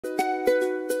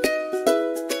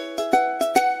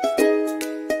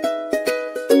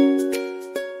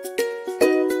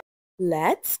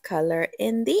Let's color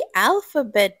in the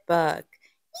alphabet book.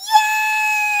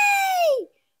 Yay!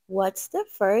 What's the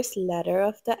first letter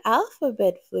of the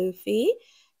alphabet, Floofy?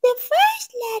 The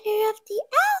first letter of the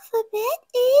alphabet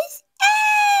is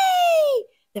A.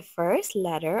 The first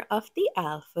letter of the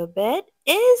alphabet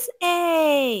is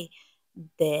A.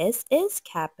 This is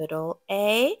capital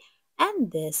A and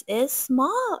this is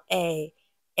small a.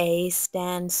 A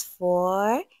stands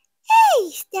for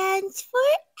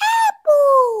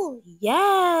apple.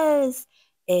 Yes,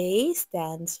 A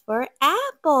stands for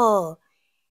apple.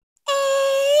 A,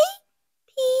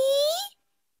 P,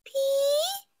 P,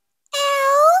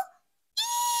 L,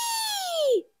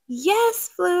 E. Yes,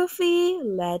 Floofy,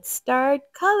 let's start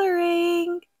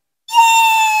coloring.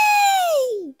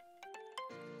 Yay!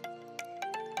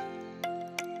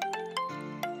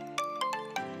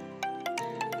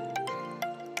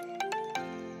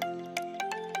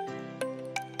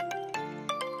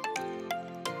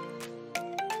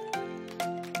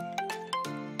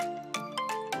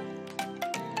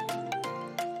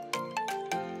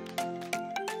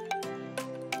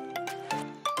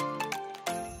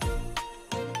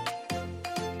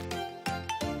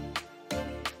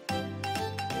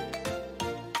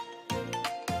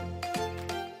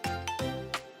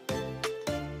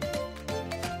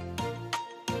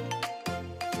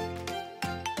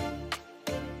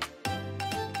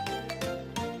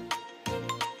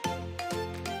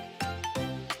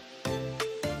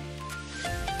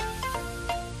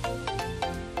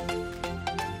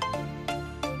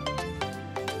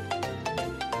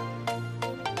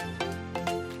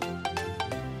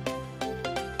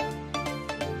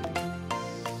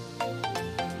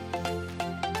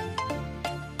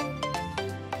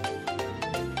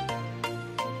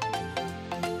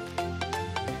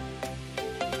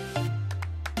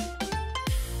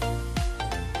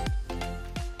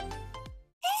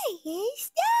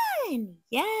 Is done.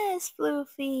 Yes,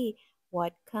 Floofy.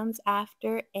 What comes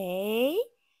after A?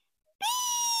 B.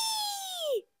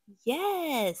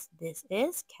 Yes, this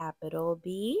is capital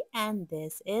B and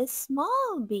this is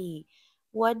small b.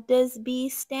 What does B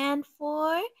stand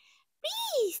for?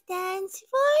 B stands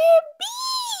for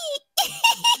bee.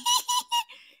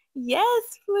 Yes,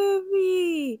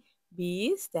 Floofy.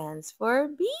 B stands for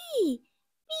bee. E.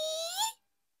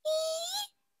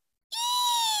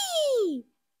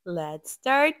 Let's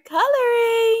start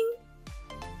coloring.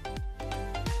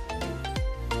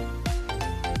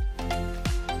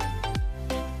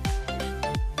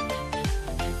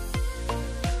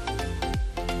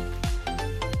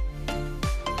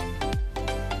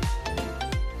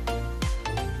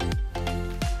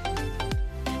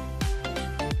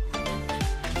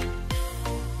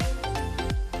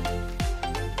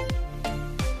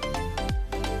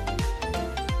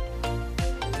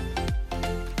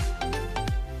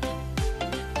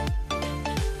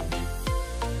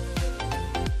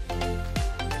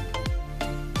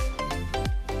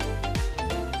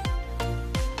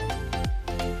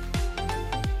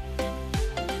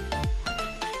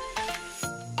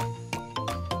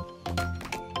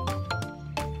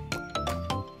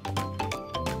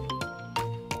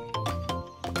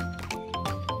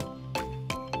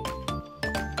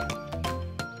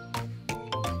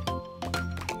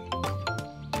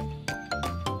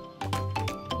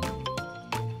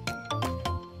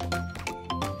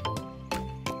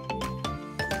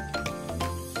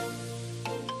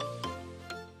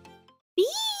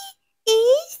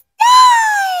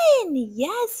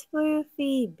 Yes,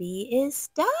 Floofy, B is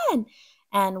done.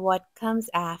 And what comes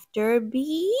after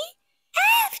B?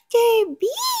 After B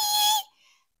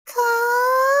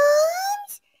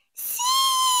comes C.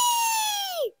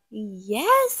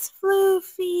 Yes,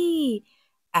 Floofy.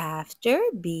 After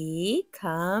B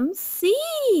comes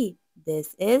C.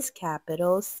 This is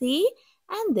capital C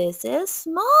and this is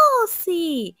small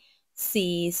c.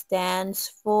 C stands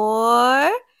for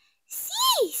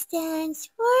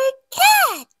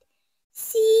cat.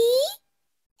 C-A-T.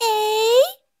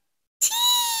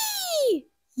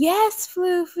 Yes,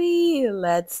 Floofy.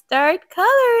 Let's start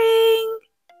coloring.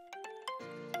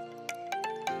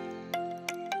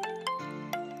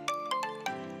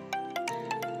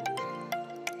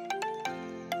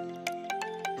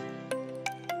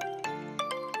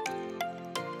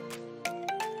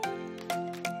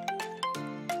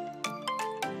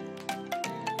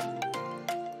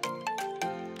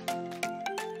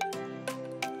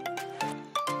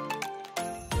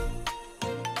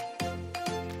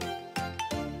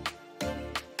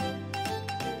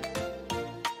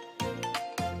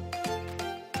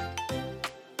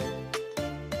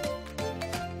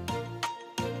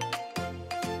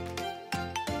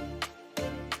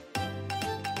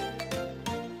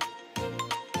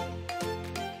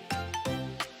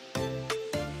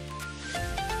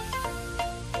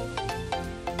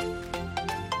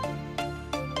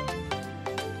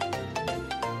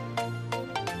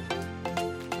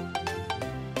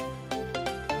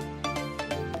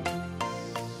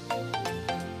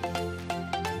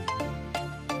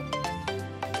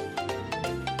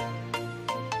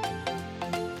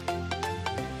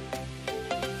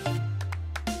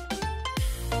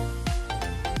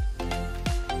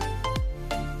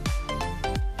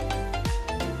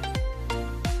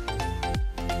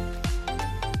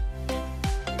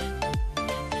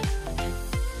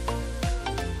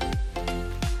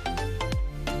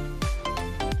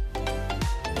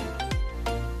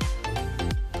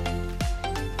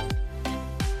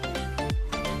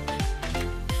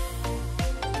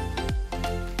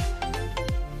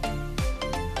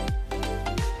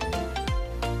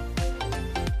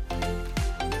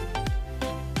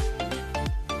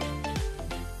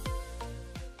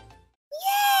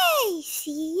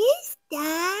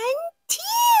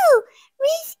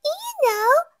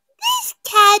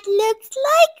 cat looks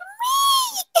like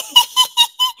me.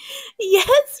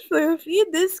 Yes, Floofy,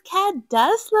 this cat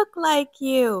does look like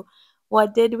you.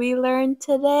 What did we learn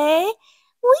today?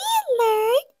 We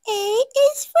learned A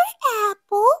is for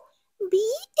apple, B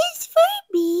is for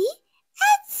bee,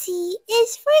 and C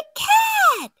is for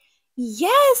cat.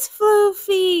 Yes,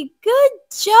 Floofy, good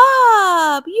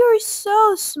job. You're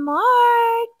so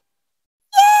smart.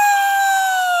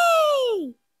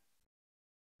 Yay!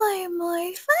 For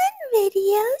more fun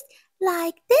videos,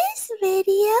 like this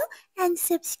video and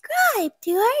subscribe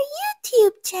to our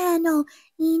YouTube channel,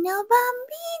 Eno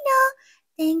Bumbeeno.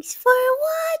 Thanks for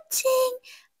watching.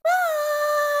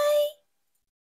 Bye!